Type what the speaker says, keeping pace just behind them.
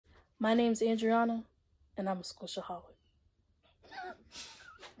My name's Adriana, and I'm a squishaholic.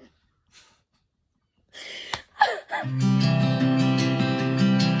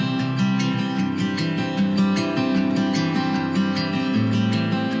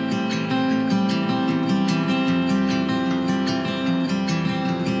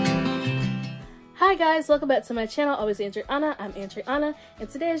 Hi guys, welcome back to my channel. Always Adriana. I'm Adriana, and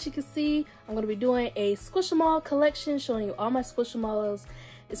today, as you can see, I'm going to be doing a Squishmallow collection, showing you all my Squishmallows.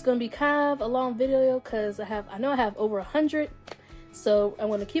 It's going to be kind of a long video because I know I have over 100, so I'm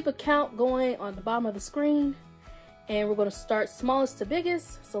going to keep a count going on the bottom of the screen, and we're going to start smallest to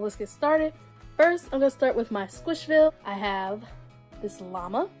biggest. So let's get started. First, I'm going to start with my Squishville. I have this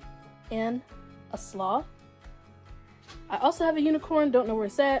llama and a sloth. I also have a unicorn. Don't know where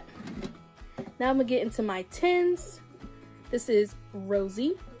it's at. Now I'm gonna get into my tins. This is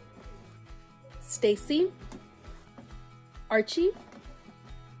Rosie, Stacy, Archie,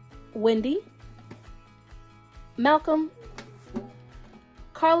 Wendy, Malcolm,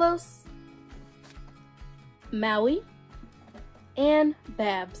 Carlos, Maui, and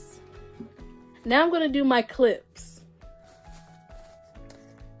Babs. Now I'm gonna do my clips.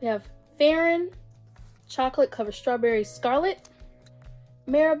 We have Farron, Chocolate Covered Strawberry Scarlet,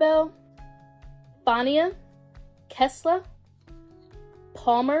 Maribel, Fania, Kessla,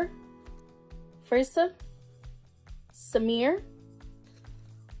 Palmer, Frisa, Samir,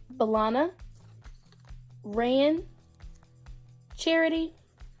 Balana, Rayan, Charity,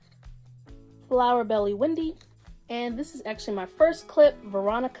 Flower Belly Wendy, and this is actually my first clip,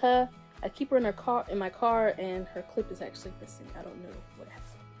 Veronica. I keep her in my car, and her clip is actually missing. I don't know what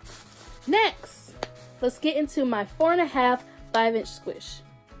happened. Next, let's get into my 4.5 5-inch squish.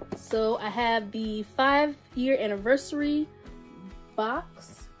 So I have the 5-year anniversary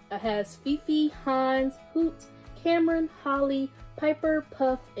box. It has Fifi, Hans, Hoot, Cameron, Holly, Piper,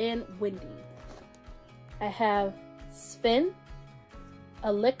 Puff, and Wendy. I have Sven,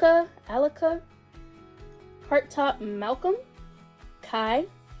 Alika, Heart Top Malcolm, Kai.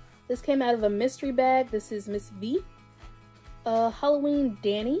 This came out of a mystery bag. This is Miss V. Halloween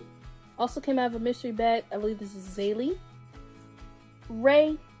Danny. Also came out of a mystery bag. I believe this is Zaylee.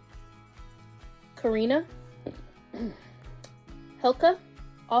 Ray, Karina, Helka,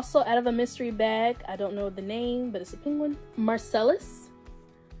 also out of a mystery bag. I don't know the name, but it's a penguin. Marcellus,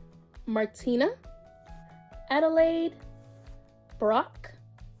 Martina, Adelaide, Brock,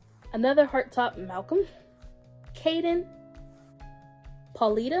 another Heart Top Malcolm, Caden,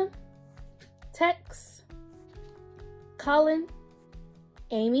 Paulita, Tex, Colin,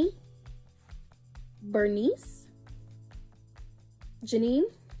 Amy, Bernice, Janine,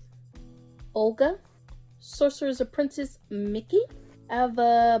 Olga, Sorcerer's Apprentice Mickey. I have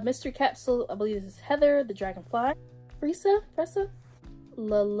a mystery capsule. I believe this is Heather, the dragonfly. Frisa,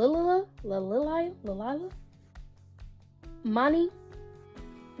 Lalila, Mani,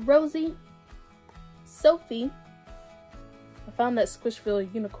 Rosie, Sophie. I found that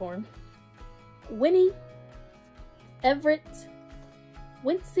Squishville unicorn. Winnie, Everett,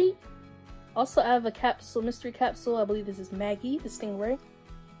 Wincy. Also, I have a capsule, mystery capsule. I believe this is Maggie, the stingray.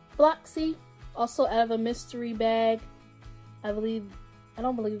 Floxy, also out of a mystery bag. I don't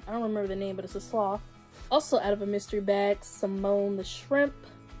remember the name, but it's a sloth. Also out of a mystery bag, Simone the shrimp.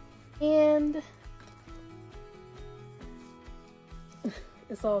 And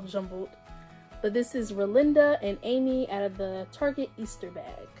it's all jumbled. But this is Relinda and Amy out of the Target Easter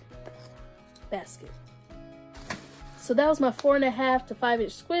basket. So that was my 4.5 to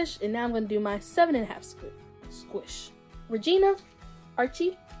 5-inch squish, and now I'm going to do my 7.5 squish. Regina,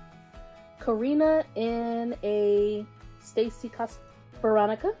 Archie, Karina in a Stacy costume,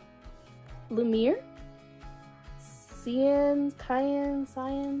 Veronica, Lumiere, Cyan,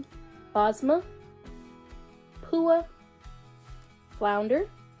 Bosma, Pua, Flounder,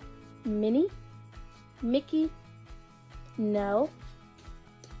 Minnie, Mickey, Nell,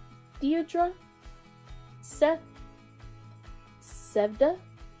 Deirdre, Seth, Sevda,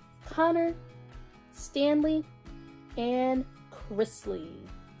 Connor, Stanley, and Chrisley.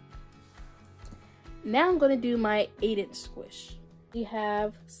 Now I'm going to do my 8-inch squish. We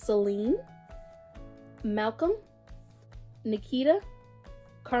have Celine, Malcolm, Nikita,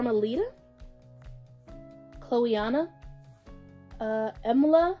 Carmelita, Chloeana,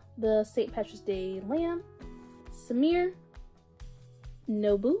 Emla, the St. Patrick's Day lamb, Samir,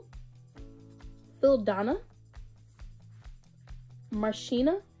 Nobu, Phildana,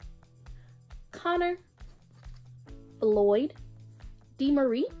 Marshina, Connor, Floyd,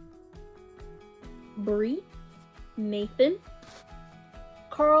 DeMarie, Bree, Nathan,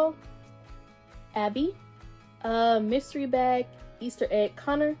 Carl, Abby, mystery bag, Easter egg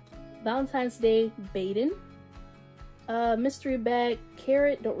Connor, Valentine's Day Baden. Mystery bag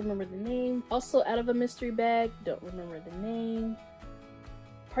Carrot, don't remember the name. Also out of a mystery bag, don't remember the name.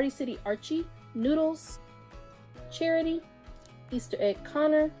 Party City Archie. Noodles. Charity. Easter Egg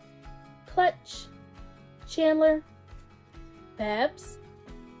Connor. Clutch. Chandler. Babs.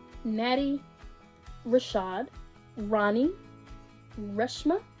 Natty. Rashad. Ronnie.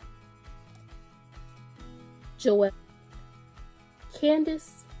 Reshma. Joelle.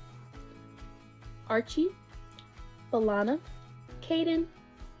 Candace. Archie. Balana. Kaden.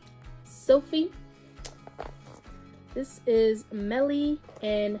 Sophie. This is Melly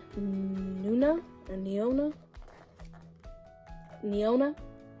and Neona.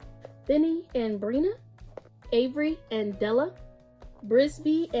 Benny and Brina. Avery and Della.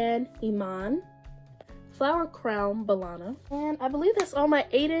 Brisby and Iman. Flower Crown Balana. And I believe that's all my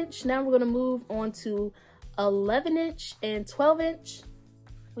 8-inch. Now we're going to move on to 11-inch and 12-inch.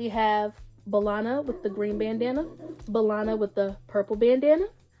 We have Balana with the green bandana. Balana with the purple bandana.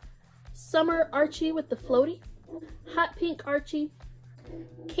 Summer Archie with the floaty. Hot Pink Archie.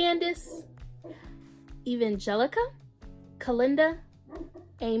 Candace. Evangelica. Kalinda.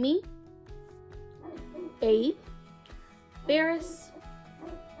 Amy. Abe. Ferris.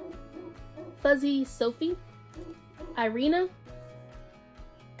 Fuzzy Sophie. Irina.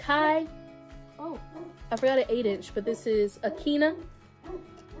 Kai. Oh, I forgot an 8-inch, but this is Akina.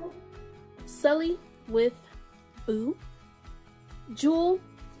 Sully with Boo. Jewel.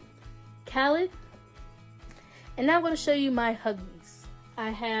 Khaled. And now I'm going to show you my hugmees. I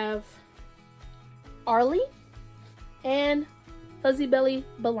have Arlie and Fuzzy Belly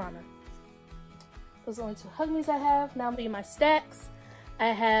Balana. Those are the only 2 hugmees I have. Now I'm doing my stacks. I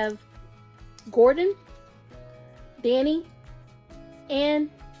have Gordon, Danny, and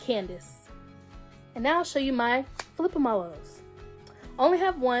Candace. And now I'll show you my flip-a-mallows. I only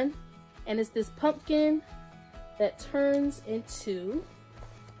have one, and it's this pumpkin that turns into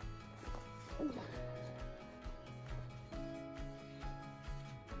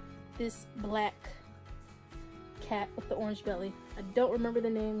this black cat with the orange belly. I don't remember the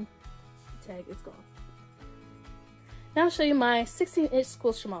name. Tag, it's gone. Now I'll show you my 16-inch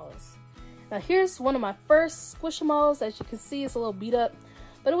Squishmallows. Now here's one of my first Squishmallows. As you can see, it's a little beat up,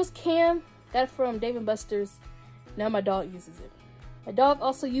 but it was Cam. Got it from Dave & Buster's. Now my dog uses it. My dog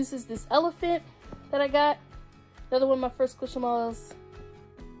also uses this elephant that I got. Another one of my first Squishmallows.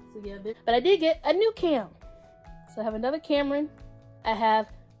 So yeah, but I did get a new Cam. So I have another Cameron. I have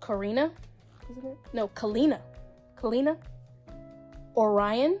Karina. Isn't it? No, Kalina.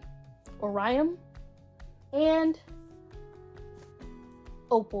 Orion. And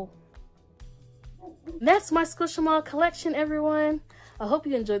Opal. And that's my Squishmallow collection, everyone. I hope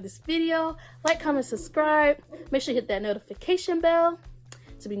you enjoyed this video. Like, comment, subscribe. Make sure you hit that notification bell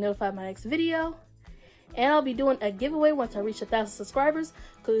to be notified of my next video. And I'll be doing a giveaway once I reach 1,000 subscribers.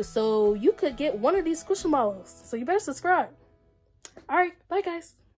 So you could get one of these Squishmallows. So you better subscribe. Alright, bye guys.